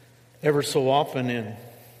Ever so often, and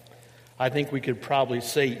I think we could probably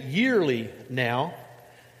say yearly now,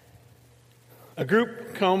 a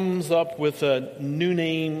group comes up with a new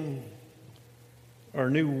name or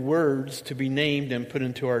new words to be named and put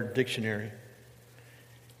into our dictionary.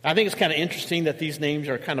 I think it's kind of interesting that these names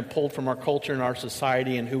are kind of pulled from our culture and our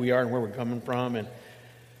society and who we are and where we're coming from. And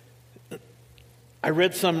I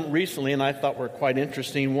read some recently and I thought were quite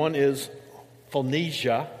interesting. One is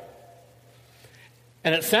phonesia.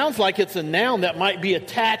 And it sounds like it's a noun that might be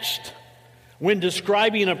attached when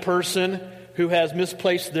describing a person who has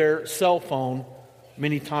misplaced their cell phone,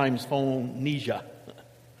 many times phonesia.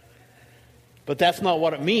 But that's not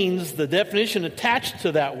what it means. The definition attached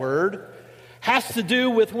to that word has to do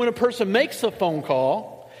with when a person makes a phone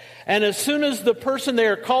call, and as soon as the person they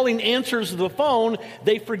are calling answers the phone,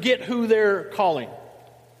 they forget who they're calling.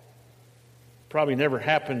 Probably never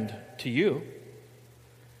happened to you.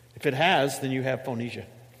 If it has, then you have phonesia.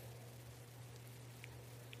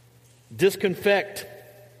 Disinfect.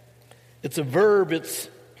 It's a verb. It's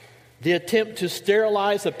the attempt to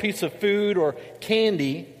sterilize a piece of food or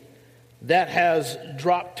candy that has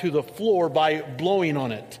dropped to the floor by blowing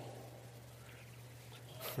on it.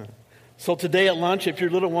 So today at lunch, if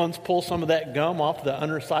your little ones pull some of that gum off the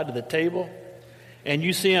underside of the table and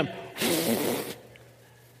you see them,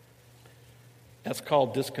 that's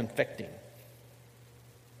called disinfecting.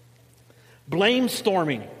 Blame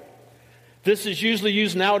storming. This is usually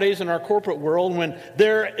used nowadays in our corporate world when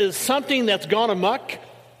there is something that's gone amok.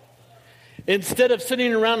 Instead of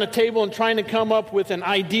sitting around a table and trying to come up with an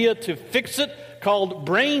idea to fix it, called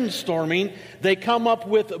brainstorming, they come up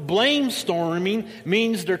with blame storming,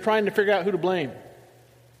 means they're trying to figure out who to blame.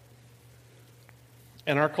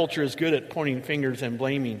 And our culture is good at pointing fingers and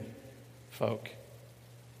blaming folk.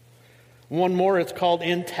 One more, it's called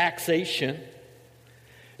intaxation.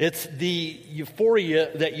 It's the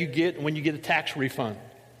euphoria that you get when you get a tax refund.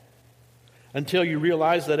 Until you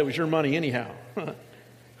realize that it was your money anyhow.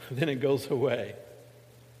 Then it goes away.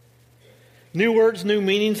 New words, new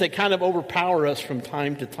meanings, they kind of overpower us from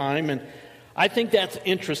time to time. And I think that's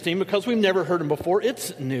interesting because we've never heard them before.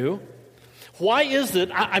 It's new. Why is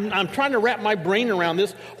it, I'm trying to wrap my brain around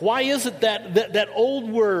this, why is it that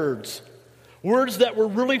old words that we're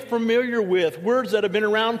really familiar with, words that have been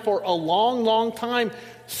around for a long, long time,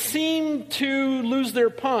 seem to lose their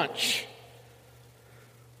punch?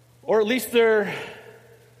 Or at least their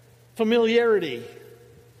familiarity.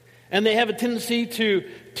 And they have a tendency to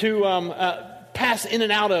pass in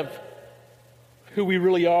and out of who we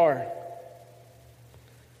really are.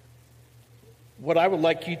 What I would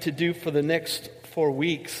like you to do for the next 4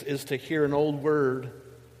 weeks is to hear an old word.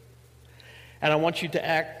 And I want you to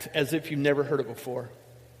act as if you've never heard it before.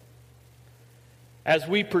 As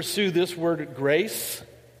we pursue this word grace,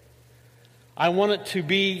 I want it to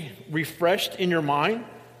be refreshed in your mind.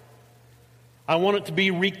 I want it to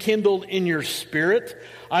be rekindled in your spirit.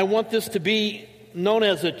 I want this to be known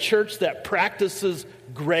as a church that practices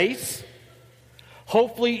grace.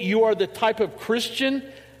 Hopefully you are the type of Christian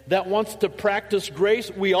that wants to practice grace.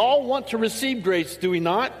 We all want to receive grace, do we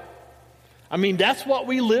not? I mean, that's what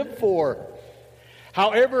we live for.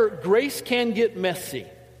 However, grace can get messy.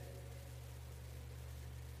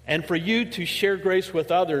 And for you to share grace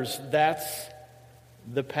with others, that's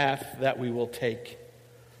the path that we will take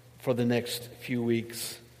for the next few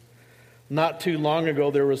weeks. Not too long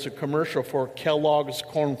ago, there was a commercial for Kellogg's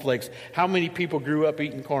cornflakes. How many people grew up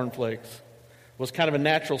eating cornflakes? It was kind of a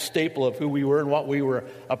natural staple of who we were and what we were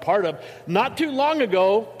a part of. Not too long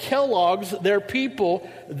ago, Kellogg's, their people,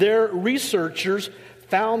 their researchers,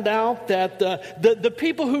 found out that the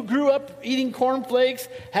people who grew up eating cornflakes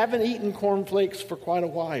haven't eaten cornflakes for quite a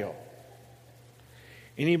while.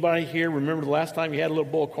 Anybody here remember the last time you had a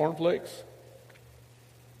little bowl of cornflakes?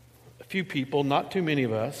 A few people, not too many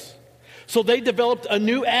of us. So they developed a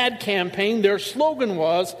new ad campaign. Their slogan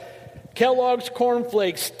was, Kellogg's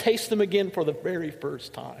cornflakes, taste them again for the very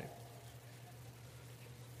first time.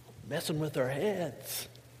 Messing with our heads.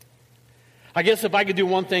 I guess if I could do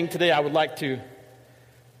one thing today, I would like to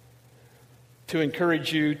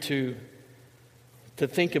encourage you to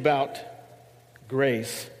think about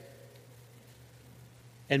grace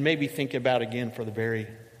and maybe think about it again for the very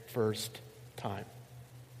first time.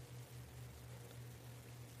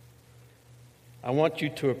 I want you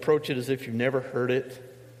to approach it as if you've never heard it.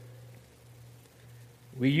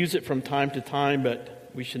 We use it from time to time, but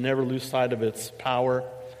we should never lose sight of its power,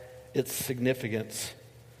 its significance,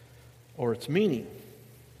 or its meaning.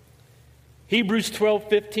 Hebrews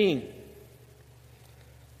 12:15.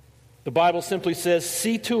 The Bible simply says,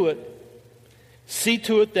 see to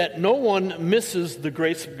it that no one misses the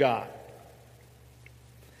grace of God.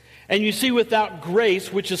 And you see, without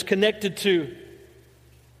grace, which is connected to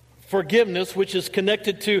forgiveness, which is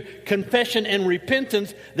connected to confession and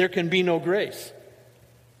repentance, there can be no grace.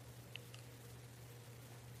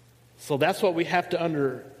 So that's what we have to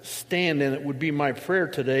understand, and it would be my prayer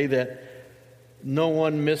today that no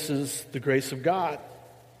one misses the grace of God.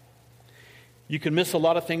 You can miss a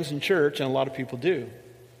lot of things in church, and a lot of people do.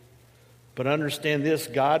 But understand this,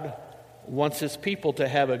 God wants His people to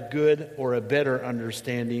have a good or a better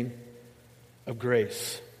understanding of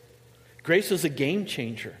grace. Grace is a game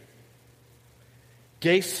changer.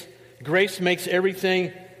 Grace makes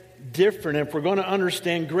everything different. And if we're going to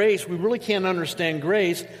understand grace, we really can't understand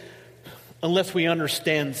grace unless we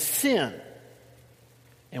understand sin.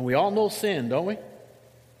 And we all know sin, don't we?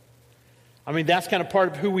 I mean, that's kind of part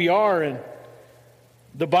of who we are. And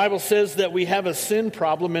the Bible says that we have a sin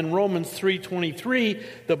problem. In Romans 3:23,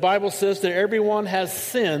 the Bible says that everyone has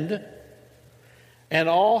sinned and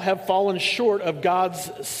all have fallen short of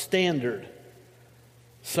God's standard.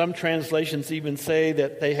 Some translations even say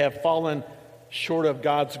that they have fallen short of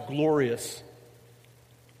God's glorious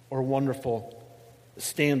or wonderful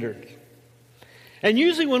standard. And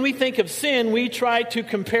usually when we think of sin, we try to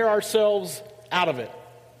compare ourselves out of it.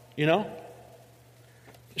 You know?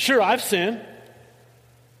 Sure, I've sinned,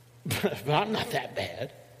 but I'm not that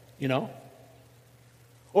bad. You know?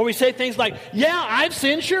 Or we say things like, yeah, I've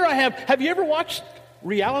sinned. Sure, I have. Have you ever watched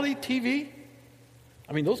reality TV?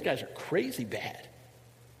 I mean, those guys are crazy bad.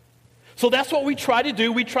 So that's what we try to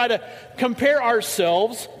do. We try to compare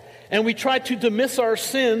ourselves, and we try to dismiss our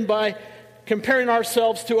sin by comparing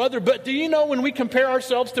ourselves to others. But do you know when we compare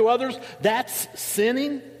ourselves to others, that's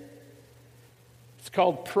sinning? It's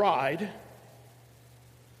called pride.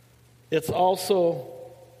 It's also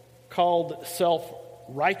called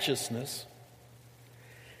self-righteousness.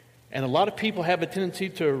 And a lot of people have a tendency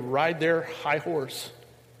to ride their high horse.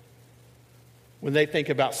 When they think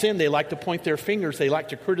about sin, they like to point their fingers. They like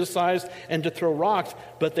to criticize and to throw rocks.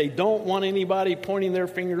 But they don't want anybody pointing their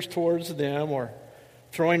fingers towards them or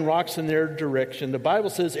throwing rocks in their direction. The Bible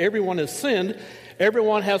says everyone has sinned.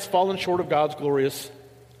 Everyone has fallen short of God's glorious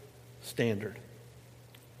standard.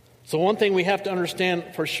 So one thing we have to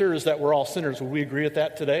understand for sure is that we're all sinners. Would we agree with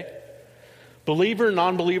that today? Believer,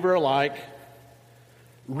 non-believer alike.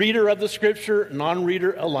 Reader of the Scripture,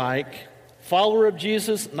 non-reader alike. Follower of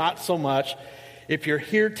Jesus, not so much. If you're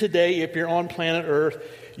here today, if you're on planet Earth,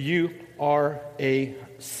 you are a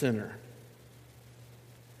sinner.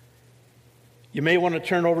 You may want to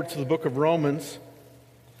turn over to the book of Romans.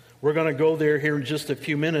 We're going to go there here in just a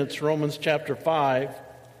few minutes, Romans chapter 5.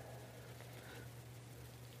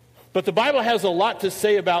 But the Bible has a lot to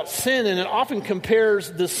say about sin, and it often compares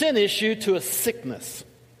the sin issue to a sickness.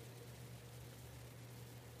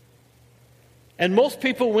 And most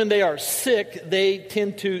people, when they are sick, they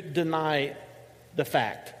tend to deny the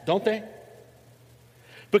fact, don't they?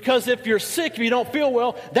 Because if you're sick, if you don't feel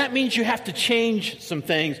well, that means you have to change some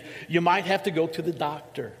things. You might have to go to the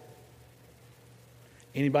doctor.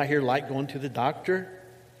 Anybody here like going to the doctor?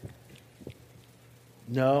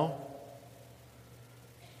 No?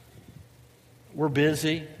 We're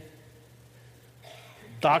busy.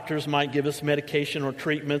 Doctors might give us medication or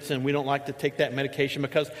treatments, and we don't like to take that medication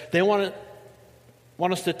because they want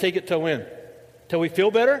us to take it till when? Till we feel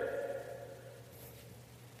better?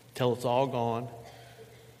 Till it's all gone.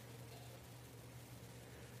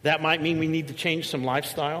 That might mean we need to change some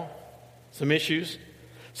lifestyle, some issues.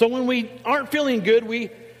 So when we aren't feeling good, we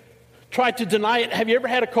try to deny it. Have you ever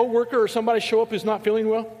had a coworker or somebody show up who's not feeling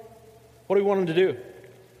well? What do we want them to do?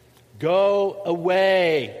 Go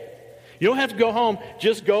away. You don't have to go home,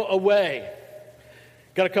 just go away.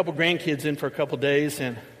 Got a couple grandkids in for a couple days,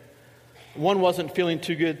 and one wasn't feeling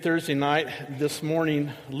too good Thursday night. This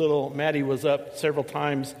morning, little Maddie was up several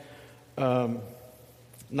times,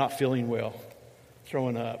 not feeling well,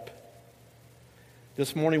 throwing up.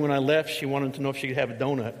 This morning when I left, she wanted to know if she could have a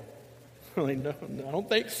donut. I'm like, no, I don't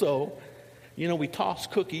think so. You know, we toss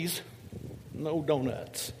cookies, no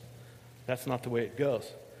donuts. That's not the way it goes.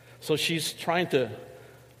 So she's trying to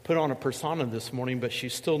put on a persona this morning, but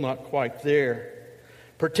she's still not quite there.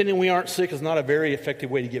 Pretending we aren't sick is not a very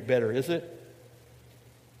effective way to get better, is it?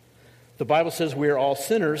 The Bible says we are all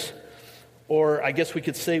sinners, or I guess we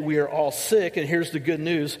could say we are all sick, and here's the good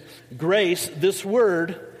news. Grace, this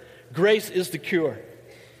word, grace is the cure.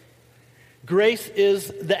 Grace is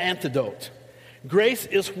the antidote. Grace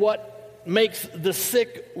is what makes the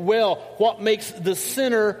sick well, what makes the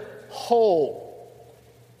sinner whole.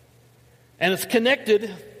 And it's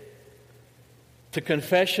connected to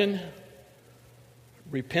confession,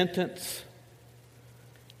 repentance,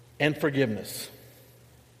 and forgiveness.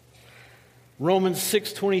 Romans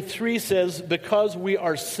 6:23 says, because we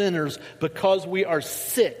are sinners, because we are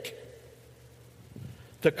sick,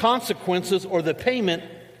 the consequences or the payment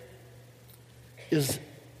is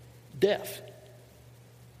death.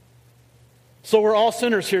 So we're all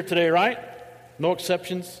sinners here today, right? No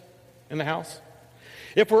exceptions in the house.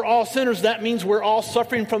 If we're all sinners, that means we're all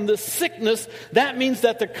suffering from this sickness. That means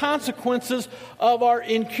that the consequences of our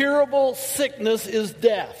incurable sickness is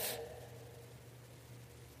death.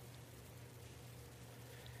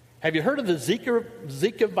 Have you heard of the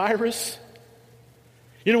Zika virus?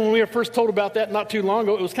 You know, when we were first told about that not too long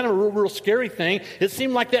ago, it was kind of a real scary thing. It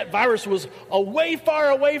seemed like that virus was far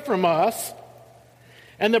away from us.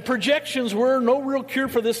 And the projections were no real cure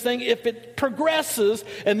for this thing. If it progresses,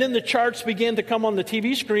 and then the charts began to come on the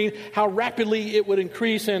TV screen, how rapidly it would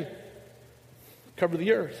increase and cover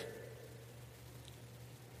the earth.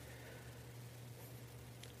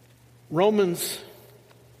 Romans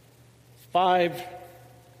 5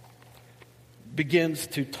 begins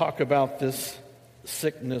to talk about this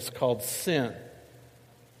sickness called sin.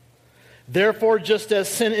 Therefore, just as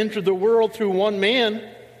sin entered the world through one man,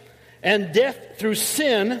 and death through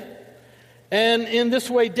sin, and in this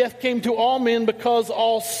way death came to all men because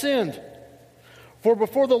all sinned. For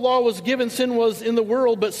before the law was given, sin was in the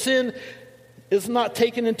world, but sin is not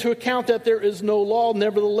taken into account that there is no law.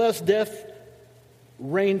 Nevertheless, death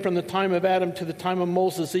reigned from the time of Adam to the time of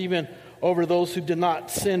Moses, even over those who did not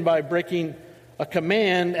sin by breaking a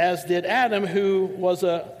command, as did Adam, who was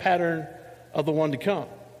a pattern of the one to come.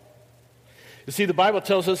 You see, the Bible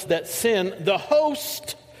tells us that sin, the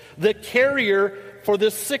host, the carrier for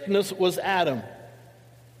this sickness, was Adam.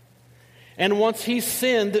 And once he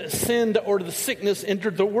sinned, or the sickness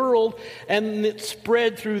entered the world, and it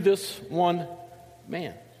spread through this one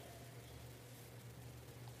man.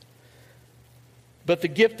 But the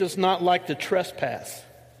gift is not like the trespass.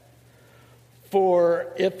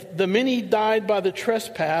 For if the many died by the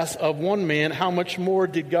trespass of one man, how much more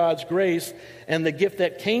did God's grace and the gift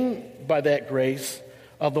that came by that grace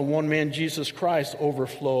of the one man, Jesus Christ,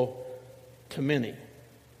 overflow to many?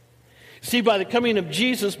 See, by the coming of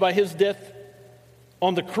Jesus, by his death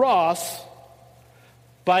on the cross,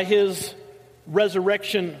 by his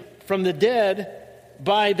resurrection from the dead,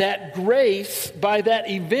 by that grace, by that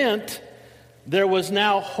event, there was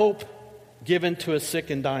now hope given to a sick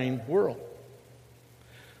and dying world.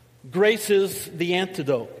 Grace is the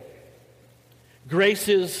antidote. Grace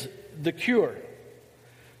is the cure.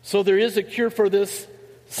 So there is a cure for this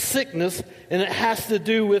sickness, and it has to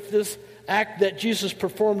do with this act that Jesus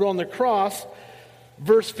performed on the cross.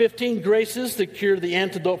 Verse 15, grace is the cure, the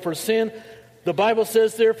antidote for sin. The Bible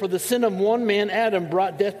says there, for the sin of one man, Adam,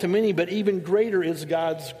 brought death to many, but even greater is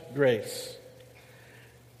God's grace.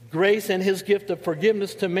 Grace and his gift of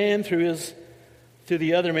forgiveness to man through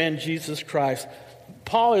the other man, Jesus Christ.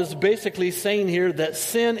 Paul is basically saying here that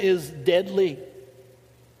sin is deadly.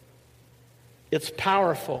 It's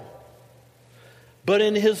powerful. But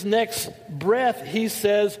in his next breath, he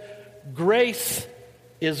says, grace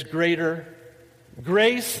is greater.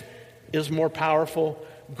 Grace is more powerful.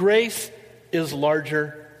 Grace is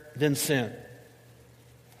larger than sin.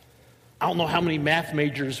 I don't know how many math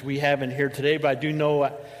majors we have in here today, but I do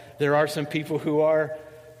know there are some people who are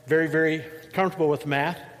very, very comfortable with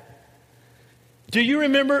math. Do you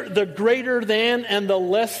remember the greater than and the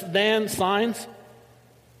less than signs?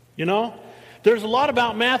 You know, there's a lot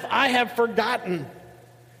about math I have forgotten.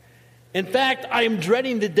 In fact, I am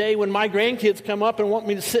dreading the day when my grandkids come up and want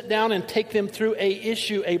me to sit down and take them through a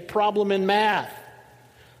issue, a problem in math.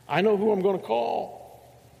 I know who I'm going to call.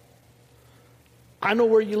 I know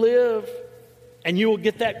where you live. And you will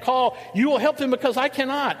get that call. You will help them because I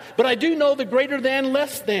cannot. But I do know the greater than,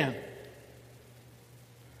 less than.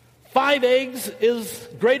 5 eggs is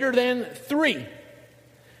greater than 3.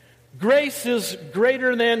 Grace is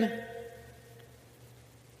greater than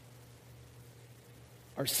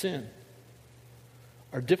our sin,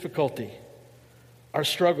 our difficulty, our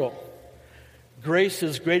struggle. Grace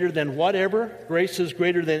is greater than whatever. Grace is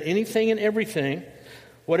greater than anything and everything.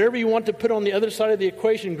 Whatever you want to put on the other side of the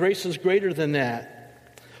equation, grace is greater than that.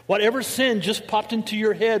 Whatever sin just popped into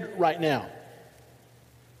your head right now,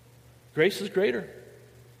 grace is greater.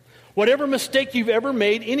 Whatever mistake you've ever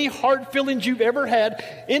made, any hard feelings you've ever had,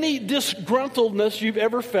 any disgruntledness you've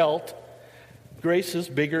ever felt, grace is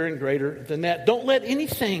bigger and greater than that. Don't let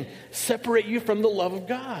anything separate you from the love of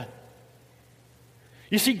God.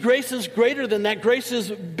 You see, grace is greater than that. Grace is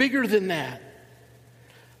bigger than that.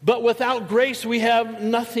 But without grace, we have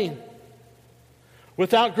nothing.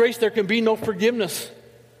 Without grace, there can be no forgiveness.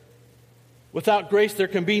 Without grace, there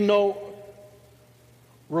can be no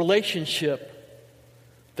relationship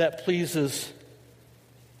that pleases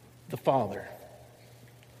the Father.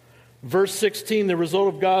 Verse 16, the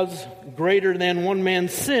result of God's greater than one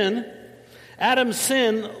man's sin. Adam's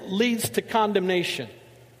sin leads to condemnation.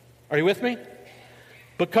 Are you with me?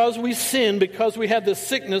 Because we sin, because we have this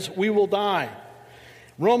sickness, we will die.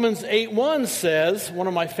 Romans 8:1 says, one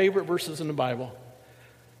of my favorite verses in the Bible,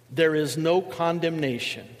 there is no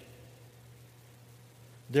condemnation.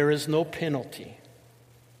 There is no penalty.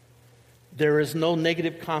 There is no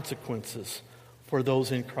negative consequences for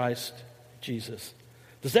those in Christ Jesus.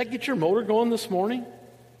 Does that get your motor going this morning?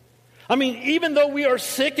 I mean, even though we are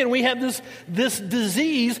sick and we have this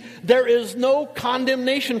disease, there is no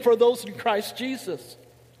condemnation for those in Christ Jesus.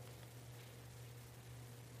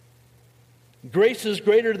 Grace is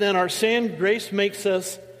greater than our sin. Grace makes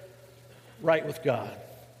us right with God.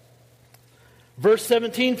 Verse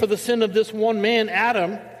 17, for the sin of this one man,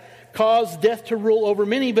 Adam, caused death to rule over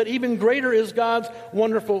many, but even greater is God's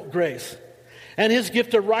wonderful grace and His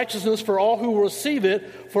gift of righteousness for all who will receive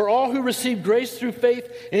it. For all who receive grace through faith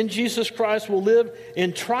in Jesus Christ will live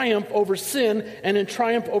in triumph over sin and in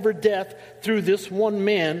triumph over death through this one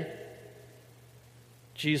man,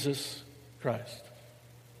 Jesus Christ.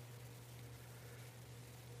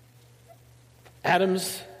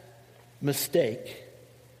 Adam's mistake,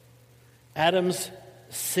 Adam's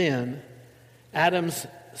sin, Adam's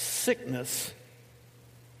sickness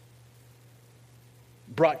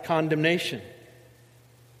brought condemnation.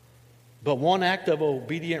 But one act of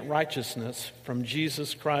obedient righteousness from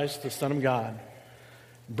Jesus Christ, the Son of God,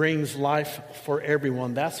 brings life for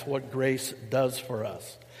everyone. That's what grace does for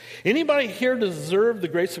us. Anybody here deserve the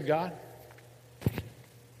grace of God?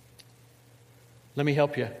 Let me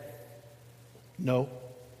help you. No.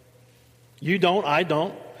 You don't, I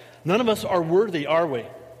don't. None of us are worthy, are we?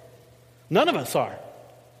 None of us are.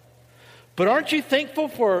 But aren't you thankful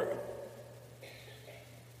for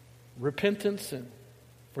repentance and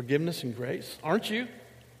forgiveness and grace? Aren't you?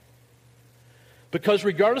 Because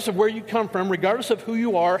regardless of where you come from, regardless of who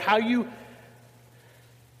you are, how you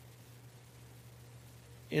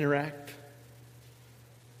interact,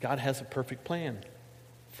 God has a perfect plan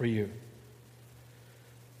for you.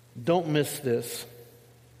 Don't miss this.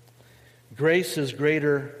 Grace is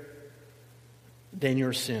greater than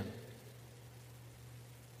your sin.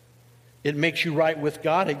 It makes you right with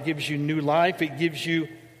God. It gives you new life. It gives you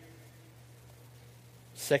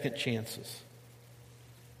second chances.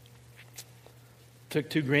 Took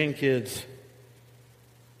 2 grandkids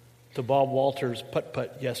to Bob Walters'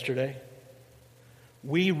 putt-putt yesterday.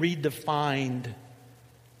 We redefined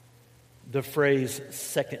the phrase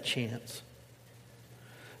second chance.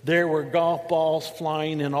 There were golf balls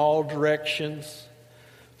flying in all directions.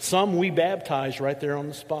 Some we baptized right there on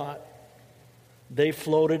the spot. They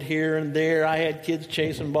floated here and there. I had kids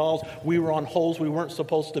chasing balls. We were on holes we weren't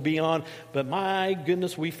supposed to be on. But my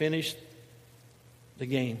goodness, we finished the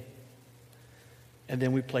game. And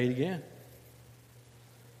then we played again.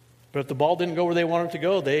 But if the ball didn't go where they wanted it to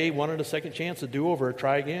go, they wanted a second chance, a do-over, a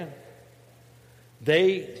try again.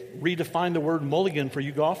 They redefined the word mulligan for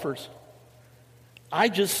you golfers. I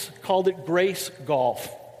just called it grace golf.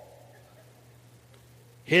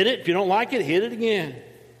 Hit it. If you don't like it, hit it again.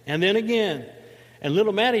 And then again. And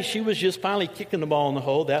little Maddie, she was just finally kicking the ball in the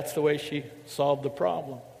hole. That's the way she solved the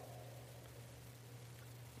problem.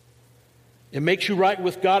 It makes you right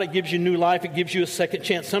with God. It gives you new life. It gives you a second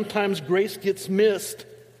chance. Sometimes grace gets missed.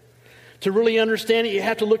 To really understand it, you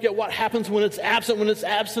have to look at what happens when it's absent. When it's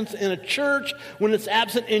absent in a church, when it's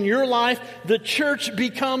absent in your life, the church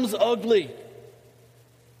becomes ugly.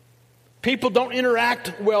 People don't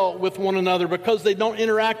interact well with one another because they don't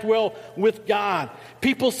interact well with God.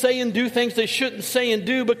 People say and do things they shouldn't say and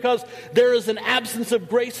do because there is an absence of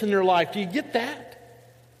grace in their life. Do you get that?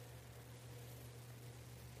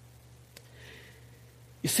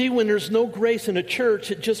 You see, when there's no grace in a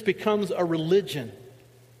church, it just becomes a religion.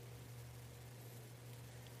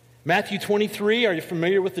 Matthew 23, are you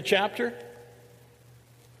familiar with the chapter?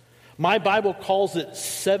 My Bible calls it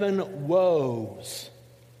 7 woes.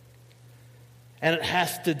 And it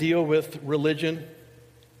has to deal with religion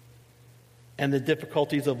and the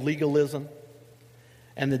difficulties of legalism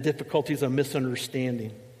and the difficulties of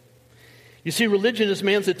misunderstanding. You see, religion is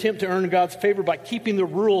man's attempt to earn God's favor by keeping the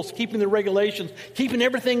rules, keeping the regulations, keeping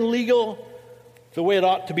everything legal the way it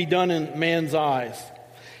ought to be done in man's eyes.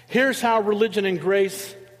 Here's how religion and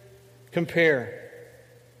grace compare.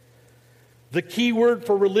 The key word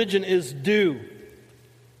for religion is do.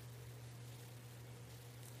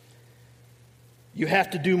 You have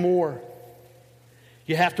to do more.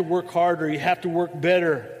 You have to work harder. You have to work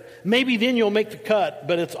better. Maybe then you'll make the cut,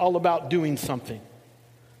 but it's all about doing something.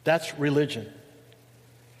 That's religion.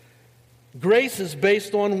 Grace is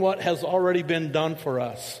based on what has already been done for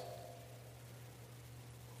us.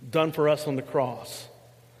 Done for us on the cross.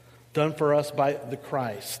 Done for us by the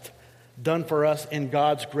Christ. Done for us in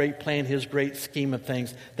God's great plan, His great scheme of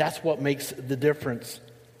things. That's what makes the difference.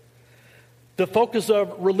 The focus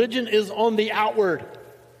of religion is on the outward.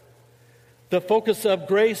 The focus of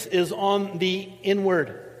grace is on the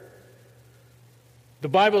inward. The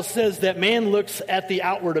Bible says that man looks at the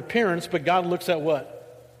outward appearance, but God looks at what?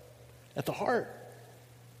 At the heart.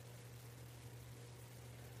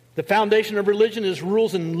 The foundation of religion is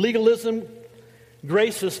rules and legalism.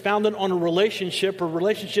 Grace is founded on a relationship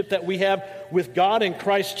that we have with God in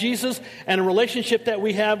Christ Jesus, and a relationship that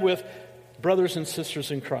we have with brothers and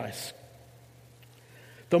sisters in Christ.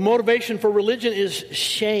 The motivation for religion is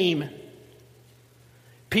shame.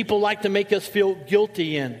 People like to make us feel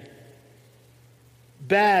guilty and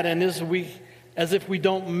bad, and as if we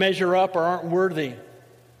don't measure up or aren't worthy.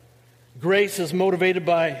 Grace is motivated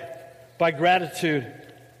by gratitude.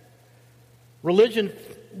 Religion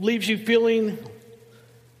leaves you feeling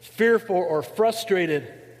fearful or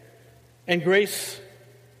frustrated, and grace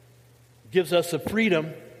gives us a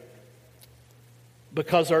freedom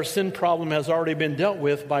because our sin problem has already been dealt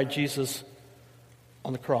with by Jesus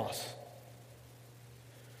on the cross.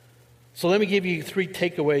 So let me give you 3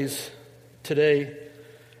 takeaways today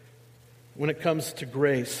when it comes to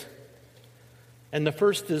grace. And the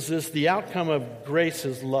first is this: the outcome of grace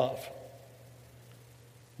is love.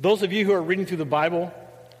 Those of you who are reading through the Bible,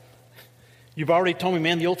 you've already told me,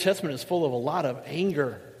 man, the Old Testament is full of a lot of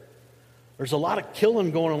anger. There's a lot of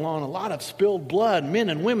killing going on, a lot of spilled blood, men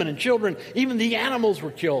and women and children, even the animals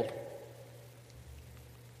were killed.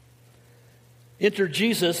 Enter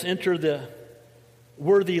Jesus, enter the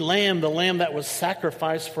worthy lamb, the lamb that was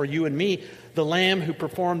sacrificed for you and me, the lamb who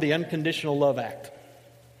performed the unconditional love act.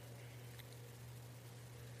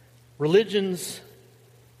 Religions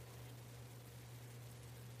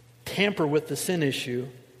tamper with the sin issue,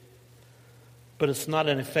 but it's not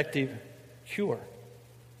an effective cure.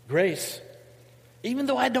 Grace, even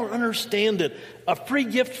though I don't understand it, a free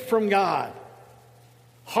gift from God.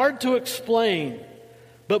 Hard to explain,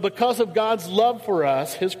 but because of God's love for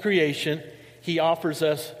us, His creation, He offers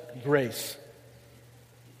us grace,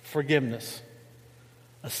 forgiveness,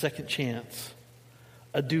 a second chance,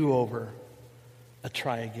 a do-over, a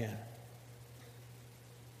try again.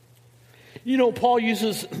 You know, Paul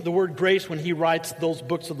uses the word grace when he writes those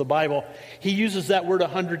books of the Bible. He uses that word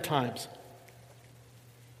 100 times.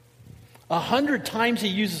 100 times he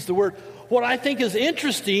uses the word. What I think is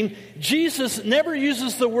interesting, Jesus never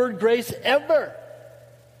uses the word grace ever.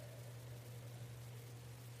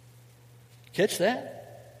 Catch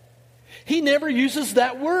that? He never uses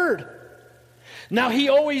that word. Now, he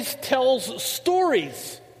always tells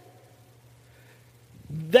stories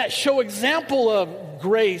that show example of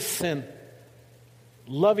grace and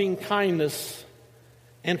loving kindness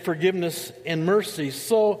and forgiveness and mercy.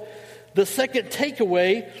 So the second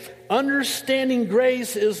takeaway, understanding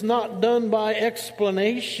grace is not done by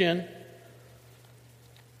explanation,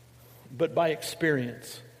 but by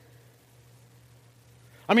experience.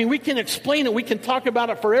 I mean, we can explain it, we can talk about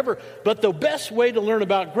it forever, but the best way to learn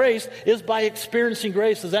about grace is by experiencing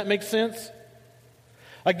grace. Does that make sense?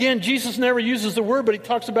 Again, Jesus never uses the word, but he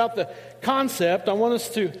talks about the concept. I want us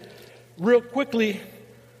to real quickly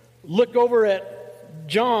look over at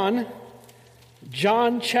John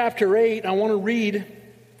chapter 8. I want to read,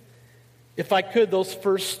 if I could, those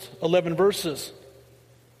first 11 verses.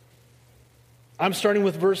 I'm starting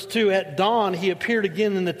with verse 2. At dawn, he appeared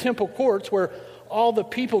again in the temple courts where all the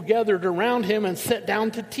people gathered around him and sat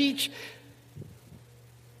down to teach.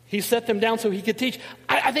 He set them down so he could teach.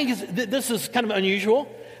 I think this is kind of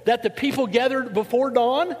unusual, that the people gathered before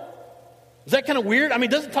dawn. Is that kind of weird? I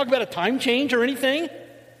mean, it doesn't talk about a time change or anything.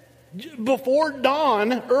 Before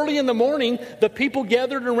dawn, early in the morning, the people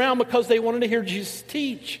gathered around because they wanted to hear Jesus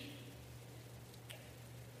teach.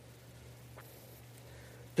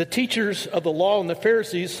 The teachers of the law and the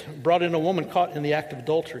Pharisees brought in a woman caught in the act of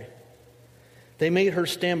adultery. They made her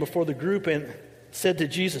stand before the group and said to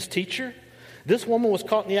Jesus, "Teacher, this woman was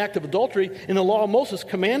caught in the act of adultery. In the law, Moses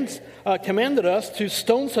commanded us to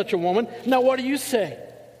stone such a woman. Now, what do you say?"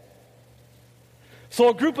 So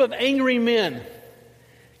a group of angry men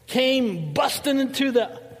came busting into the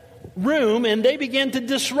room, and they began to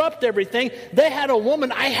disrupt everything. They had a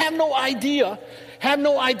woman, I have no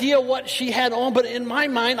idea what she had on, but in my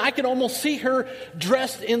mind, I could almost see her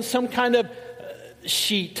dressed in some kind of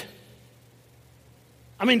sheet.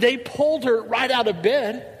 I mean, they pulled her right out of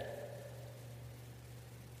bed.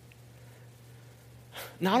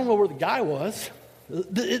 Now, I don't know where the guy was.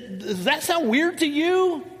 Does that sound weird to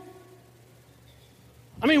you?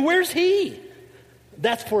 I mean, where's he?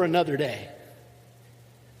 That's for another day.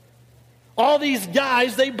 All these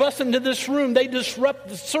guys, they bust into this room, they disrupt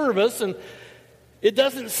the service, and it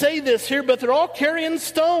doesn't say this here, but they're all carrying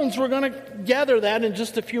stones. We're going to gather that in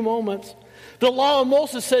just a few moments. The law of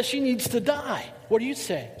Moses says she needs to die. What do you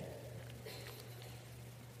say?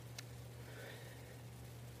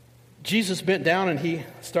 Jesus bent down and he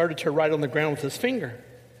started to write on the ground with his finger.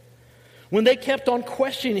 When they kept on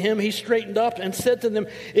questioning him, he straightened up and said to them,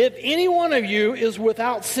 "If any one of you is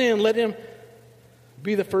without sin, let him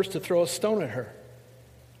be the first to throw a stone at her."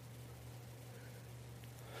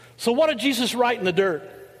 So what did Jesus write in the dirt?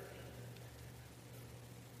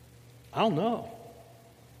 I don't know.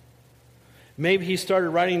 Maybe he started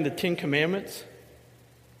writing the 10 Commandments.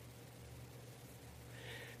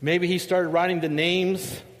 Maybe he started writing the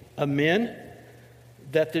names of men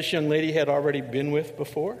that this young lady had already been with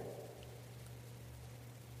before.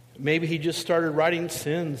 Maybe he just started writing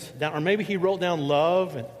sins down. Or maybe he wrote down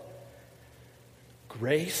love and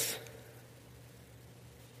grace.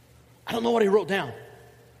 I don't know what he wrote down.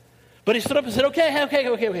 But he stood up and said,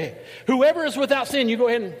 okay. Whoever is without sin, you go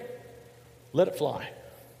ahead and let it fly.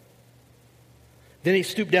 Then he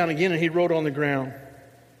stooped down again and he wrote on the ground.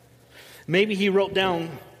 Maybe he wrote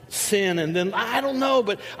down sin, and then, I don't know,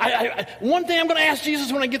 but one thing I'm going to ask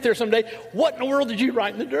Jesus when I get there someday, what in the world did you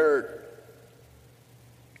write in the dirt?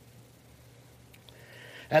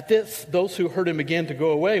 At this, those who heard him began to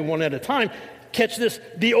go away one at a time. Catch this,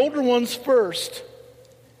 the older ones first.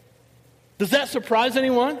 Does that surprise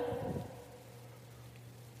anyone?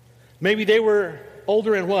 Maybe they were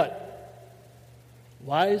older and what?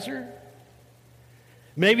 Wiser?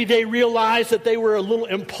 Maybe they realized that they were a little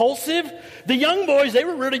impulsive. The young boys, they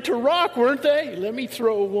were ready to rock, weren't they? Let me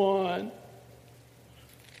throw one.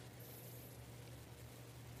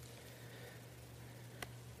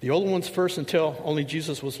 The older ones first until only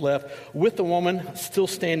Jesus was left with the woman still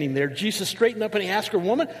standing there. Jesus straightened up and he asked her,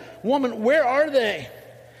 Woman, where are they?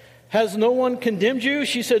 Has no one condemned you?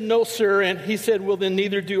 She said, No, sir. And he said, Well, then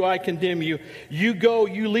neither do I condemn you. You go,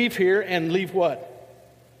 you leave here, and leave what?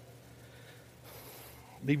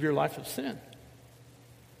 Leave your life of sin.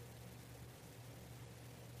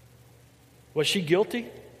 Was she guilty?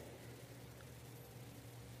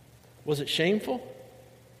 Was it shameful?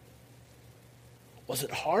 Was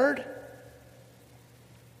it hard?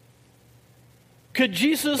 Could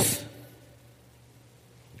he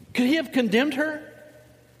have condemned her?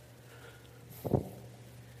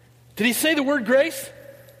 Did he say the word grace?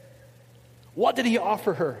 What did he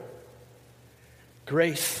offer her?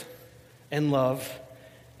 Grace and love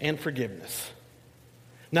and forgiveness.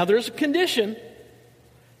 Now there's a condition.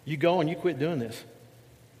 You go and you quit doing this.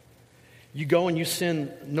 You go and you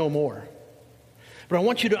sin no more. But I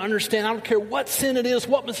want you to understand, I don't care what sin it is,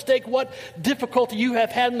 what mistake, what difficulty you have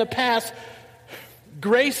had in the past,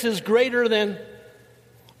 grace is greater than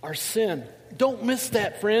our sin. Don't miss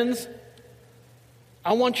that, friends.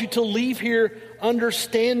 I want you to leave here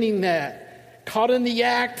understanding that. Caught in the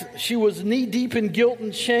act, she was knee-deep in guilt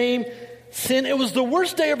and shame. Sin, it was the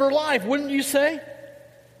worst day of her life, wouldn't you say?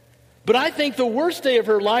 But I think the worst day of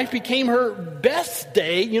her life became her best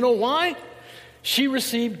day. You know why? She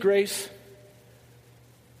received grace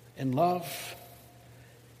and love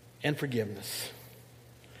and forgiveness.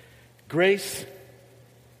 Grace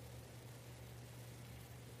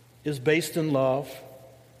is based in love.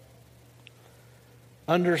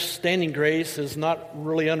 Understanding grace is not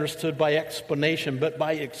really understood by explanation, but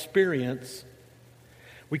by experience.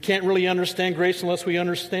 We can't really understand grace unless we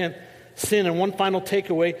understand sin. And one final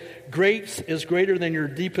takeaway, grace is greater than your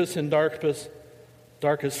deepest and darkest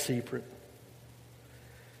secret.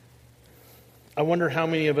 I wonder how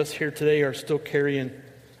many of us here today are still carrying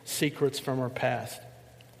secrets from our past.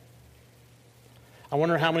 I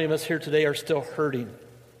wonder how many of us here today are still hurting,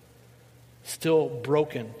 still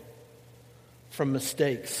broken from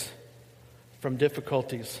mistakes, from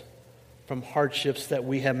difficulties, from hardships that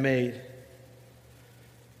we have made.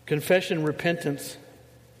 Confession, repentance,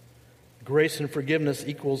 grace and forgiveness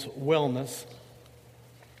equals wellness.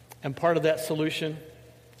 And part of that solution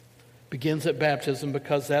begins at baptism,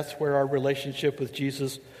 because that's where our relationship with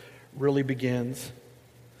Jesus really begins.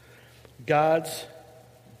 God's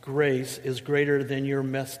grace is greater than your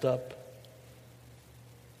messed up,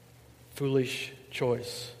 foolish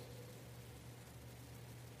choice.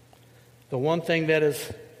 The one thing that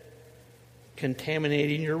is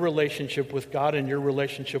contaminating your relationship with God and your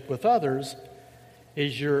relationship with others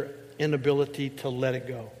is your inability to let it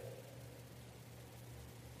go.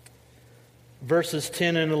 Verses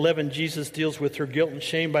 10 and 11, Jesus deals with her guilt and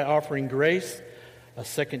shame by offering grace, a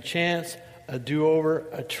second chance, a do-over,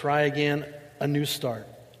 a try again, a new start.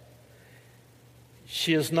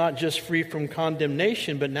 She is not just free from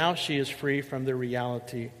condemnation, but now she is free from the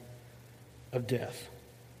reality of death.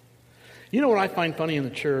 You know what I find funny in the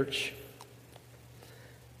church?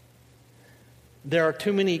 There are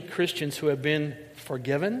too many Christians who have been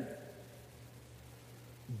forgiven,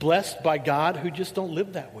 blessed by God, who just don't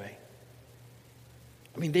live that way.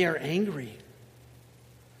 I mean, they are angry.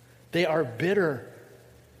 They are bitter.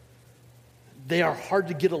 They are hard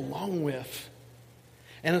to get along with.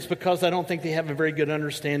 And it's because I don't think they have a very good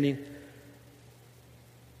understanding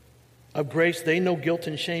of grace. They know guilt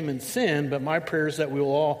and shame and sin, but my prayer is that we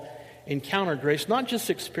will all encounter grace, not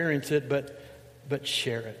just experience it, but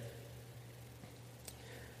share it.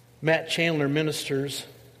 Matt Chandler ministers,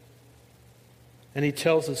 and he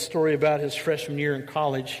tells a story about his freshman year in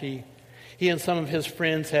college. He and some of his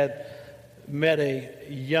friends had met a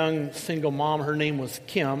young single mom. Her name was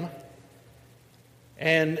Kim.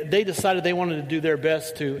 And they decided they wanted to do their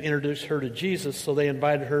best to introduce her to Jesus, so they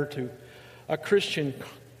invited her to a Christian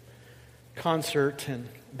concert, and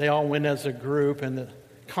they all went as a group, and the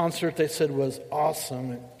concert, they said, was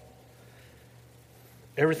awesome. And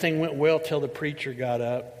everything went well till the preacher got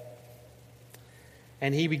up,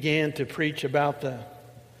 and he began to preach about the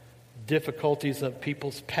difficulties of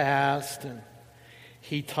people's past, and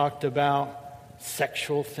he talked about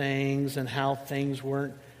sexual things and how things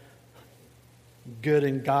weren't good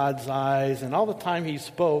in God's eyes. And all the time he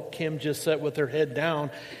spoke, Kim just sat with her head down,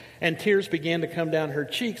 and tears began to come down her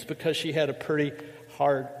cheeks because she had a pretty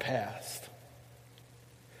hard past.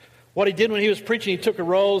 What he did when he was preaching, he took a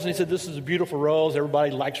rose and he said, "This is a beautiful rose. Everybody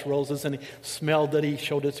likes roses." And he smelled it. He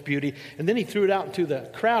showed its beauty. And then he threw it out into the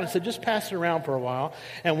crowd and said, "Just pass it around for a while.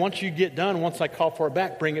 And once you get done, once I call for it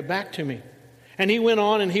back, bring it back to me." And he went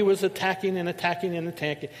on and he was attacking and attacking and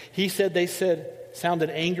attacking. He said they sounded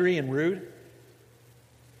angry and rude.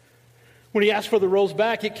 When he asked for the rose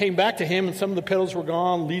back, it came back to him, and some of the petals were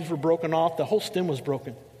gone, leaves were broken off, the whole stem was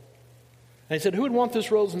broken. And he said, "Who would want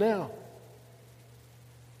this rose now?"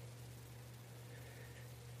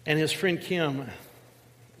 And his friend Kim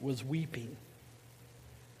was weeping.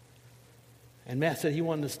 And Matt said he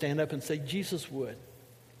wanted to stand up and say, Jesus would.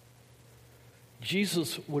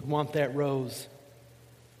 Jesus would want that rose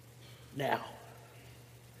now.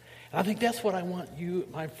 And I think that's what I want you,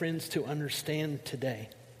 my friends, to understand today.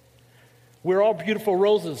 We're all beautiful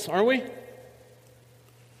roses, aren't we?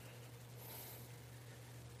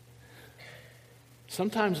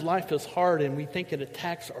 Sometimes life is hard and we think it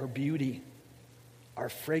attacks our beauty, our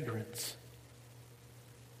fragrance.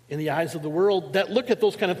 In the eyes of the world that look at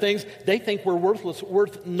those kind of things, they think we're worthless,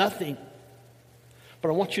 worth nothing. But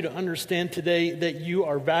I want you to understand today that you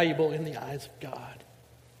are valuable in the eyes of God.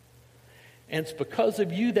 And it's because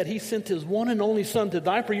of you that he sent his one and only Son to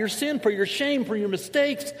die for your sin, for your shame, for your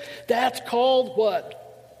mistakes. That's called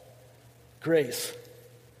what? Grace.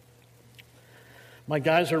 My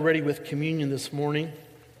guys are ready with communion this morning.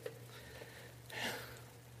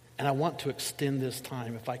 And I want to extend this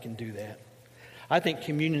time if I can do that. I think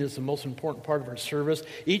communion is the most important part of our service.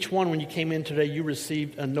 Each one, when you came in today, you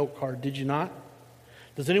received a note card. Did you not?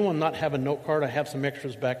 Does anyone not have a note card? I have some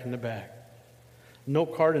extras back in the back.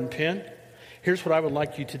 Note card and pen. Here's what I would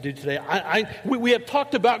like you to do today. We have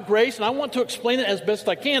talked about grace, and I want to explain it as best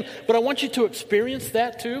I can, but I want you to experience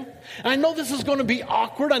that too. And I know this is going to be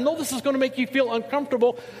awkward. I know this is going to make you feel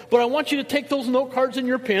uncomfortable, but I want you to take those note cards and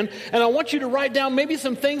your pen, and I want you to write down maybe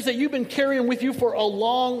some things that you've been carrying with you for a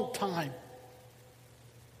long time.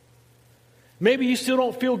 Maybe you still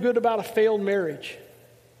don't feel good about a failed marriage.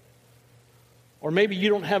 Or maybe you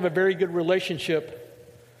don't have a very good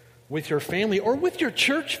relationship with your family or with your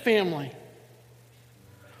church family.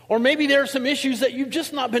 Or maybe there are some issues that you've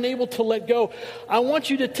just not been able to let go. I want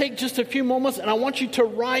you to take just a few moments and I want you to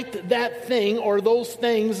write that thing or those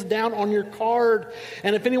things down on your card.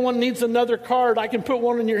 And if anyone needs another card, I can put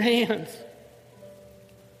one in your hands.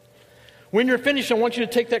 When you're finished, I want you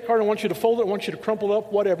to take that card, I want you to fold it, I want you to crumple it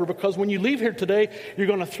up, whatever, because when you leave here today, you're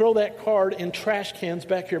going to throw that card in trash cans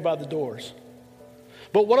back here by the doors.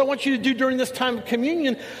 But what I want you to do during this time of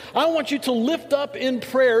communion, I want you to lift up in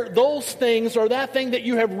prayer those things or that thing that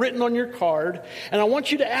you have written on your card. And I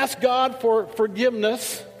want you to ask God for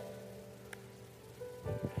forgiveness.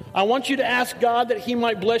 I want you to ask God that He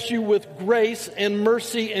might bless you with grace and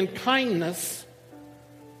mercy and kindness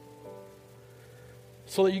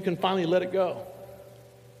so that you can finally let it go.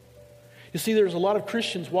 You see, there's a lot of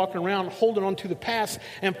Christians walking around holding on to the past.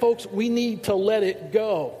 And folks, we need to let it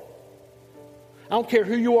go. I don't care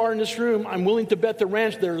who you are in this room, I'm willing to bet the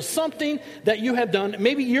ranch there is something that you have done,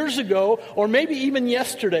 maybe years ago, or maybe even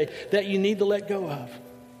yesterday, that you need to let go of.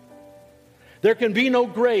 There can be no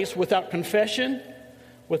grace without confession,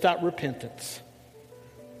 without repentance.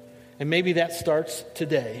 And maybe that starts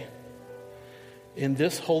today in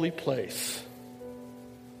this holy place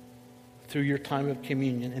through your time of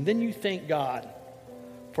communion. And then you thank God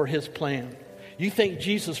for His plan. You thank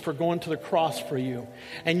Jesus for going to the cross for you.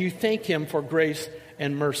 And you thank Him for grace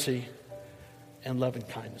and mercy and love and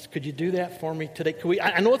kindness. Could you do that for me today? Could we?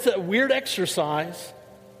 I know it's a weird exercise.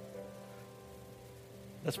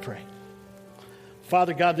 Let's pray.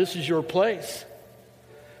 Father God, this is your place.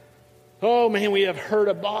 Oh man, we have heard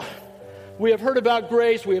about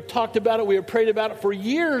grace. We have talked about it. We have prayed about it for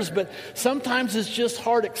years, but sometimes it's just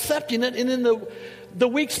hard accepting it. And in the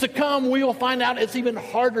weeks to come, we will find out it's even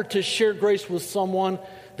harder to share grace with someone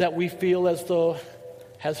that we feel as though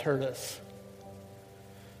has hurt us.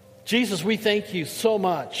 Jesus, we thank you so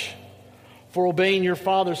much for obeying your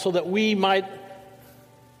Father so that we might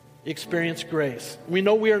experience grace. We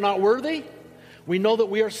know we are not worthy. We know that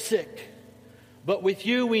we are sick. But with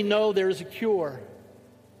you, we know there is a cure.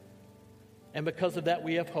 And because of that,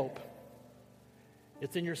 we have hope.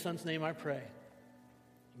 It's in your Son's name I pray.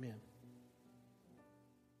 Amen.